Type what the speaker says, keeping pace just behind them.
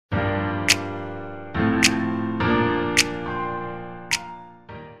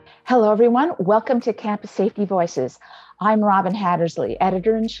Hello, everyone. Welcome to Campus Safety Voices. I'm Robin Hattersley,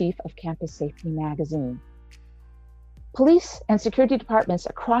 Editor-in-Chief of Campus Safety Magazine. Police and security departments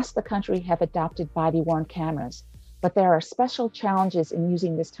across the country have adopted body-worn cameras, but there are special challenges in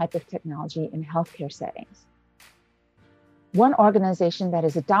using this type of technology in healthcare settings. One organization that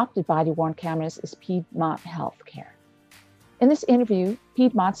has adopted body-worn cameras is Piedmont Healthcare. In this interview,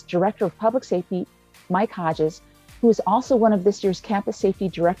 Piedmont's Director of Public Safety, Mike Hodges, who is also one of this year's Campus Safety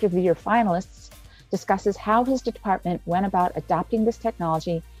Director of the Year finalists, discusses how his department went about adopting this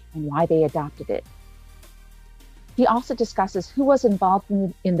technology and why they adopted it. He also discusses who was involved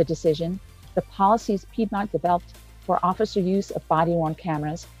in the decision, the policies Piedmont developed for officer use of body-worn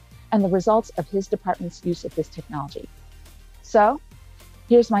cameras, and the results of his department's use of this technology. So,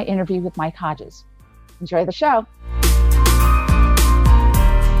 here's my interview with Mike Hodges. Enjoy the show.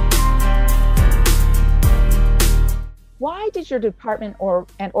 Why did your department or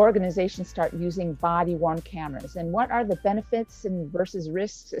an organization start using body-worn cameras, and what are the benefits and versus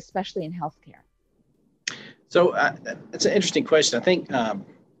risks, especially in healthcare? So that's an interesting question. I think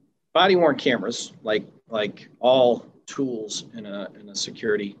body-worn cameras, like all tools in a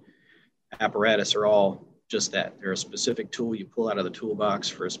security apparatus, are all just that. They're a specific tool you pull out of the toolbox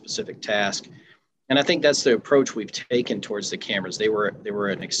for a specific task. And I think that's the approach we've taken towards the cameras. They were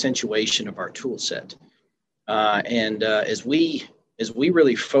an accentuation of our tool set. As we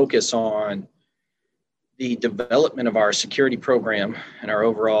really focus on the development of our security program and our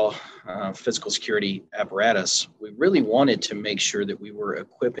overall physical security apparatus, we really wanted to make sure that we were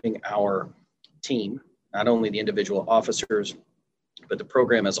equipping our team, not only the individual officers, but the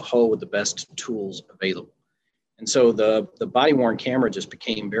program as a whole, with the best tools available. And so the body-worn camera just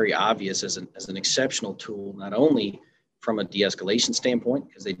became very obvious as an exceptional tool, not only from a de-escalation standpoint,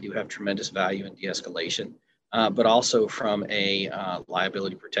 because they do have tremendous value in de-escalation, but also from a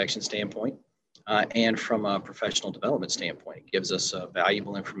liability protection standpoint and from a professional development standpoint. It gives us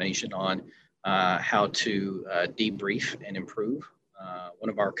valuable information on how to debrief and improve. One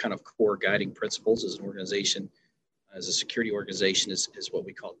of our kind of core guiding principles as an organization, as a security organization, is what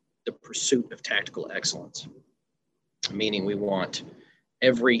we call the pursuit of tactical excellence, meaning we want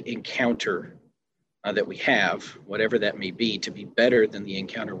every encounter that we have, whatever that may be, to be better than the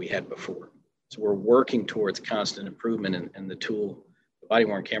encounter we had before. So we're working towards constant improvement, and the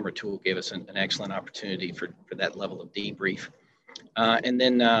body-worn camera tool gave us an excellent opportunity for that level of debrief. And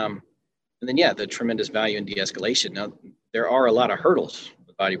then, the tremendous value in de-escalation. Now, there are a lot of hurdles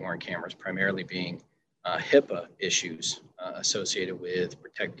with body-worn cameras, primarily being HIPAA issues associated with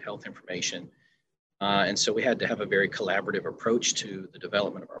protected health information. And so we had to have a very collaborative approach to the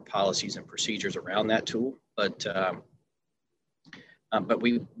development of our policies and procedures around that tool. But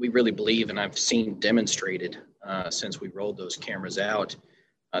we really believe, and I've seen demonstrated since we rolled those cameras out,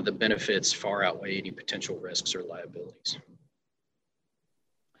 the benefits far outweigh any potential risks or liabilities.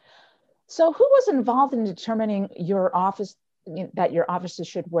 So who was involved in determining that your officers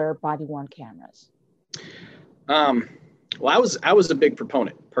should wear body-worn cameras? Well, I was a big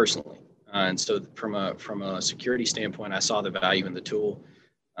proponent personally. And so from a security standpoint, I saw the value in the tool.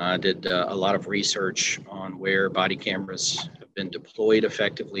 Did a lot of research on where body cameras have been deployed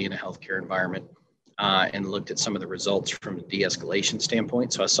effectively in a healthcare environment, and looked at some of the results from a de-escalation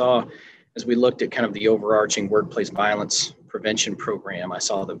standpoint. So I saw, as we looked at kind of the overarching workplace violence prevention program, I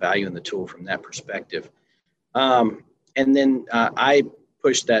saw the value in the tool from that perspective. And then I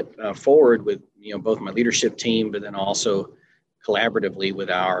pushed that forward with both my leadership team, but then also collaboratively with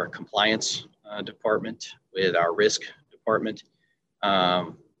our compliance department, with our risk department,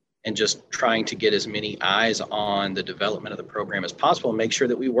 and just trying to get as many eyes on the development of the program as possible and make sure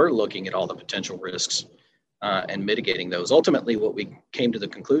that we were looking at all the potential risks and mitigating those. Ultimately, what we came to the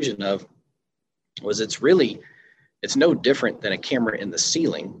conclusion of was it's no different than a camera in the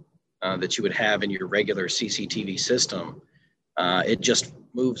ceiling that you would have in your regular CCTV system. It just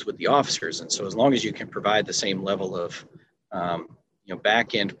moves with the officers. And so as long as you can provide the same level of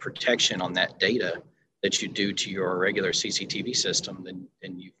back-end protection on that data that you do to your regular CCTV system,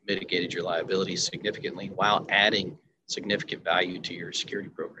 then you've mitigated your liabilities significantly while adding significant value to your security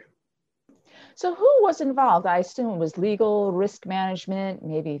program. So who was involved? I assume it was legal, risk management,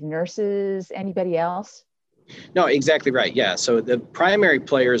 maybe nurses, anybody else? No, exactly right. Yeah. So the primary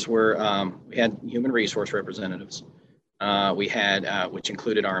players were, we had human resource representatives. We had, which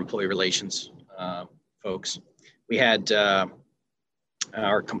included our employee relations folks. We had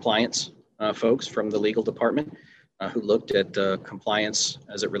our compliance folks from the legal department who looked at compliance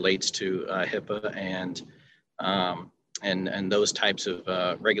as it relates to HIPAA and those types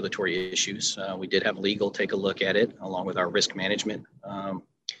of regulatory issues. We did have legal take a look at it along with our risk management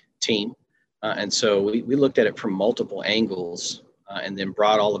team. And so we looked at it from multiple angles and then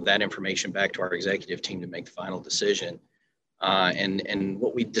brought all of that information back to our executive team to make the final decision. And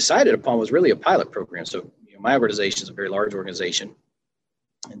what we decided upon was really a pilot program. So my organization is a very large organization.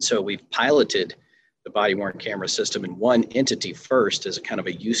 And so we've piloted the body-worn camera system in one entity first as a kind of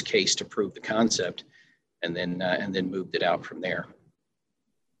a use case to prove the concept, and then moved it out from there.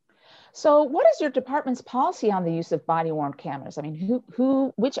 So what is your department's policy on the use of body-worn cameras? I mean,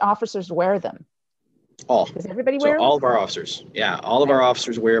 which officers wear them? All. Does everybody wear them? All of our officers. Yeah, all of our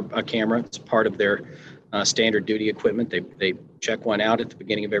officers wear a camera. It's part of their standard duty equipment. They check one out at the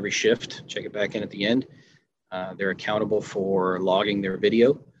beginning of every shift, check it back in at the end. They're accountable for logging their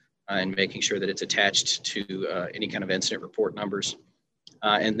video and making sure that it's attached to any kind of incident report numbers.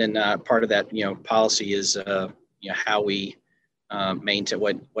 And then part of that, policy is, how we maintain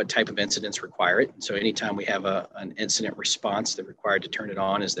what type of incidents require it. So anytime we have an incident response, they're required to turn it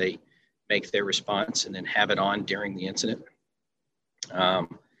on as they make their response and then have it on during the incident.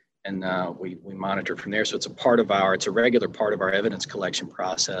 We monitor from there. So it's a regular part of our evidence collection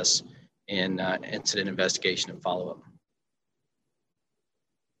process in incident investigation and follow-up.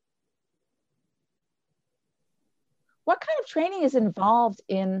 What kind of training is involved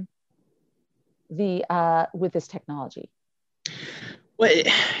in with this technology? Well,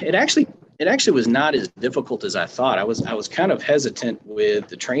 it actually was not as difficult as I thought. I was kind of hesitant with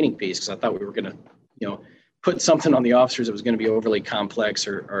the training piece because I thought we were going to, put something on the officers that was going to be overly complex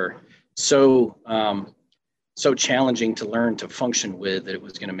or so challenging to learn to function with that it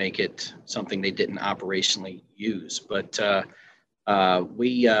was going to make it something they didn't operationally use. But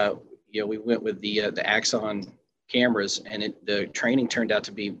we went with the Axon cameras, and the training turned out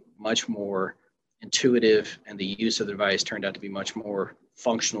to be much more intuitive, and the use of the device turned out to be much more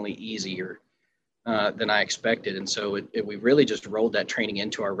functionally easier than I expected. And so we really just rolled that training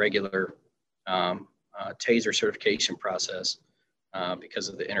into our regular TASER certification process because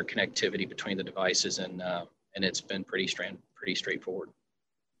of the interconnectivity between the devices, and it's been pretty straightforward.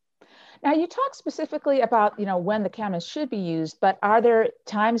 Now, you talk specifically about when the cameras should be used, but are there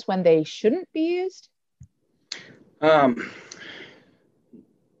times when they shouldn't be used?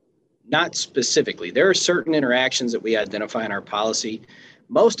 Not specifically. There are certain interactions that we identify in our policy.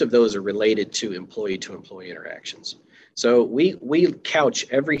 Most of those are related to employee interactions. So we couch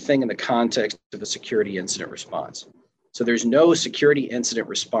everything in the context of a security incident response. So there's no security incident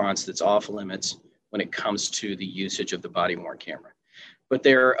response that's off limits when it comes to the usage of the body-worn camera. But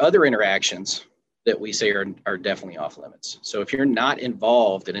there are other interactions that we say are definitely off limits. So if you're not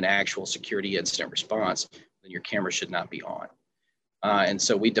involved in an actual security incident response, then your camera should not be on. And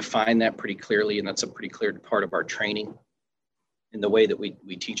so we define that pretty clearly, and that's a pretty clear part of our training in the way that we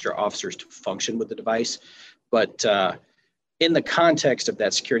teach our officers to function with the device. But in the context of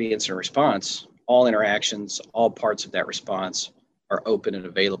that security incident response, all interactions, all parts of that response are open and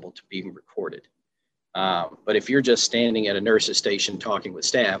available to being recorded. But if you're just standing at a nurse's station talking with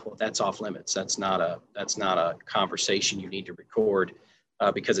staff, well, that's off limits. That's not a conversation you need to record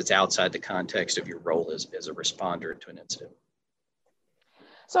because it's outside the context of your role as a responder to an incident.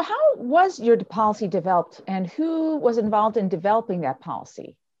 So how was your policy developed, and who was involved in developing that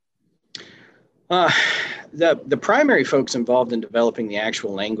policy? The primary folks involved in developing the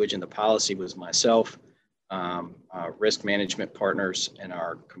actual language and the policy was myself, risk management partners, and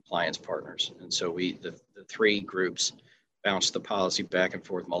our compliance partners. And so the three groups bounced the policy back and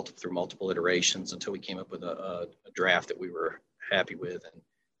forth through multiple iterations until we came up with a draft that we were happy with, and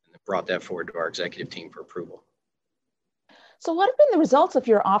brought that forward to our executive team for approval. So what have been the results of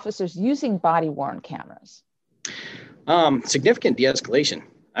your officers using body-worn cameras? Significant de-escalation.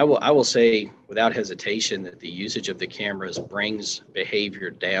 I will say without hesitation that the usage of the cameras brings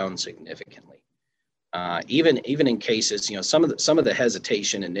behavior down significantly. Even in cases, some of the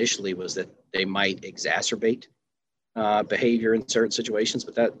hesitation initially was that they might exacerbate behavior in certain situations,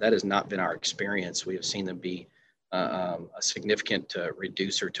 but that has not been our experience. We have seen them be a significant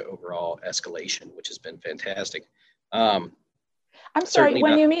reducer to overall escalation, which has been fantastic. I'm sorry,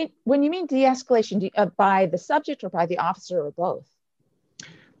 when you mean de-escalation, by the subject or by the officer or both?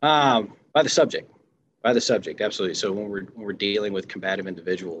 By the subject, absolutely. So when we're dealing with combative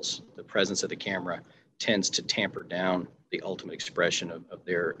individuals, the presence of the camera tends to tamper down the ultimate expression of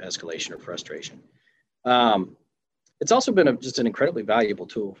their escalation or frustration. It's also been just an incredibly valuable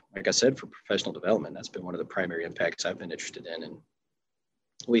tool, like I said, for professional development. That's been one of the primary impacts I've been interested in. And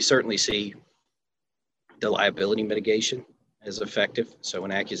we certainly see the liability mitigation as effective. So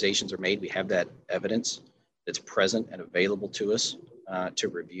when accusations are made, we have that evidence that's present and available to us to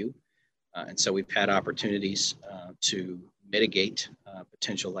review. And so we've had opportunities to mitigate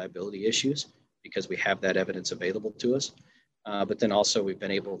potential liability issues because we have that evidence available to us. But then also we've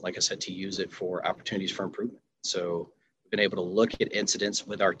been able, like I said, to use it for opportunities for improvement. So we've been able to look at incidents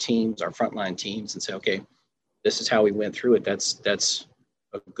with our teams, our frontline teams, and say, okay, this is how we went through it. That's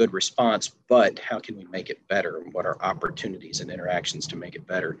a good response, but how can we make it better? And what are opportunities and interactions to make it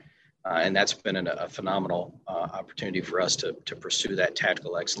better? And that's been a phenomenal opportunity for us to pursue that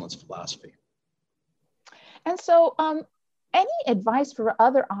tactical excellence philosophy. And so, any advice for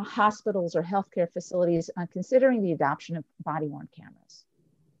other hospitals or healthcare facilities on considering the adoption of body-worn cameras?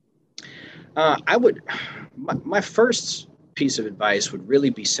 My first piece of advice would really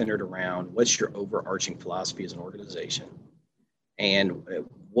be centered around what's your overarching philosophy as an organization, and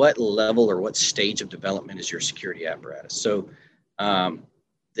what level or what stage of development is your security apparatus. So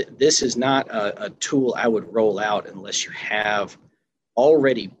this is not a tool I would roll out unless you have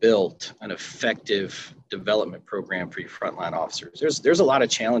already built an effective development program for your frontline officers. There's a lot of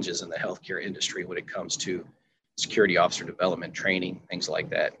challenges in the healthcare industry when it comes to security officer development, training, things like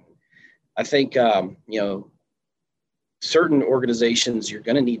that. I think, certain organizations, you're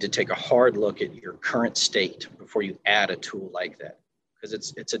going to need to take a hard look at your current state before you add a tool like that, because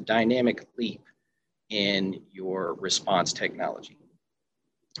it's a dynamic leap in your response technology.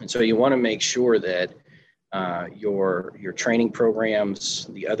 And so you want to make sure that your training programs,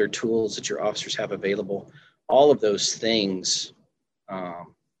 the other tools that your officers have available, all of those things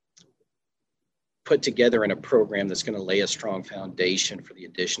put together in a program that's going to lay a strong foundation for the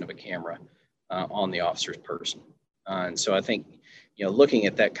addition of a camera on the officer's person. And so I think, looking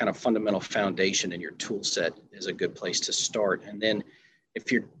at that kind of fundamental foundation in your tool set is a good place to start. And then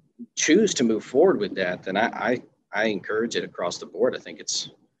if you choose to move forward with that, then I encourage it across the board. I think it's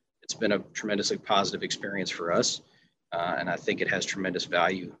been a tremendously positive experience for us. And I think it has tremendous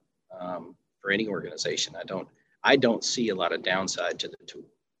value for any organization. I don't see a lot of downside to the tool.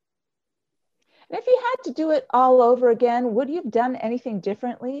 And if you had to do it all over again, would you have done anything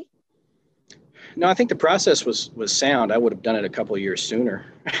differently? No, I think the process was sound. I would have done it a couple of years sooner.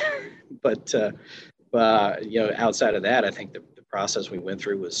 But outside of that, I think the process we went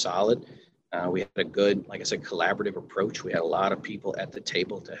through was solid. We had a good, like I said, collaborative approach. We had a lot of people at the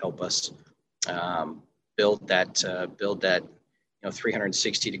table to help us build that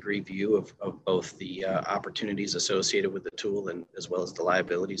 360-degree view of both the opportunities associated with the tool and as well as the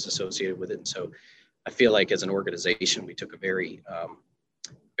liabilities associated with it. And so I feel like as an organization, we took a very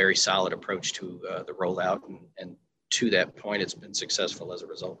solid approach to the rollout, and to that point, it's been successful as a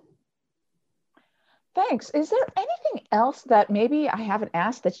result. Thanks. Is there anything else that maybe I haven't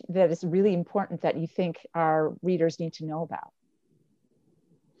asked that is really important that you think our readers need to know about?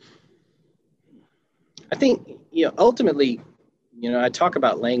 I think, ultimately, I talk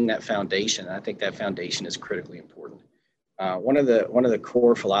about laying that foundation. And I think that foundation is critically important. One of the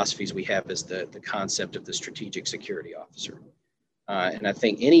core philosophies we have is the concept of the strategic security officer. And I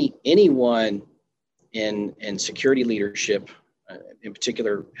think anyone in security leadership, in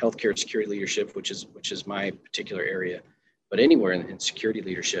particular healthcare security leadership, which is my particular area, but anywhere in security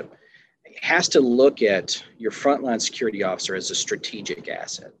leadership, has to look at your frontline security officer as a strategic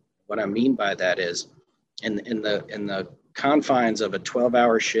asset. What I mean by that is, in the confines of a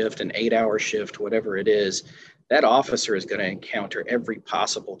 12-hour shift, an 8-hour shift, whatever it is, that officer is going to encounter every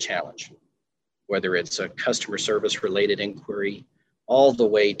possible challenge, whether it's a customer service related inquiry, all the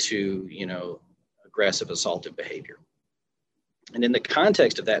way to, aggressive assaultive behavior. And in the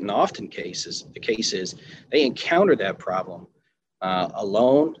context of that, and often the case is they encounter that problem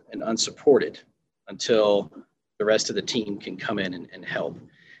alone and unsupported until the rest of the team can come in and help.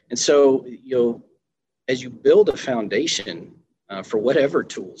 And so, as you build a foundation for whatever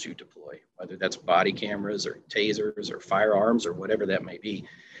tools you deploy, whether that's body cameras or tasers or firearms or whatever that may be,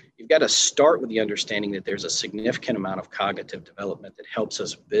 you've got to start with the understanding that there's a significant amount of cognitive development that helps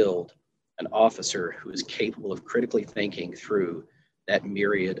us build an officer who is capable of critically thinking through that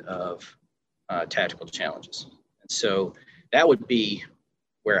myriad of tactical challenges. And so that would be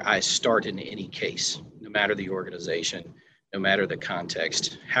where I start in any case, no matter the organization, no matter the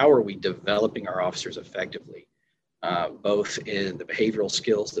context. How are we developing our officers effectively, both in the behavioral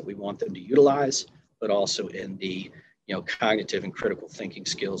skills that we want them to utilize, but also in the cognitive and critical thinking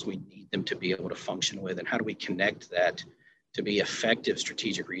skills we need them to be able to function with, and how do we connect that to be effective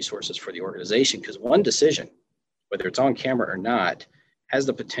strategic resources for the organization? Because one decision, whether it's on camera or not, has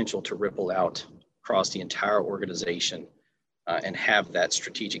the potential to ripple out across the entire organization and have that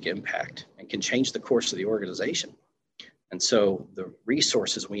strategic impact and can change the course of the organization. And so the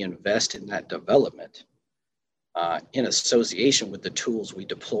resources we invest in that development in association with the tools we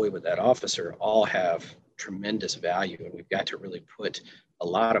deploy with that officer all have tremendous value, and we've got to really put a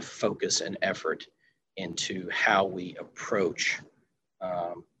lot of focus and effort into how we approach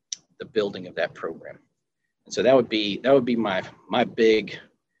the building of that program. And so that would be my big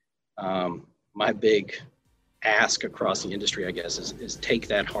ask across the industry, I guess, is take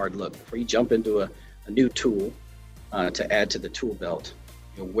that hard look before you jump into a new tool to add to the tool belt.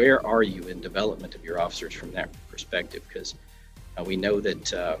 You know, where are you in development of your officers from that perspective? Because we know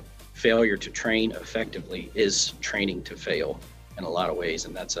that failure to train effectively is training to fail in a lot of ways,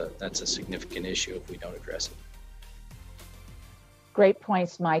 and that's a significant issue if we don't address it. Great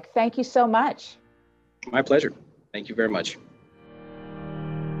points, Mike. Thank you so much. My pleasure. Thank you very much.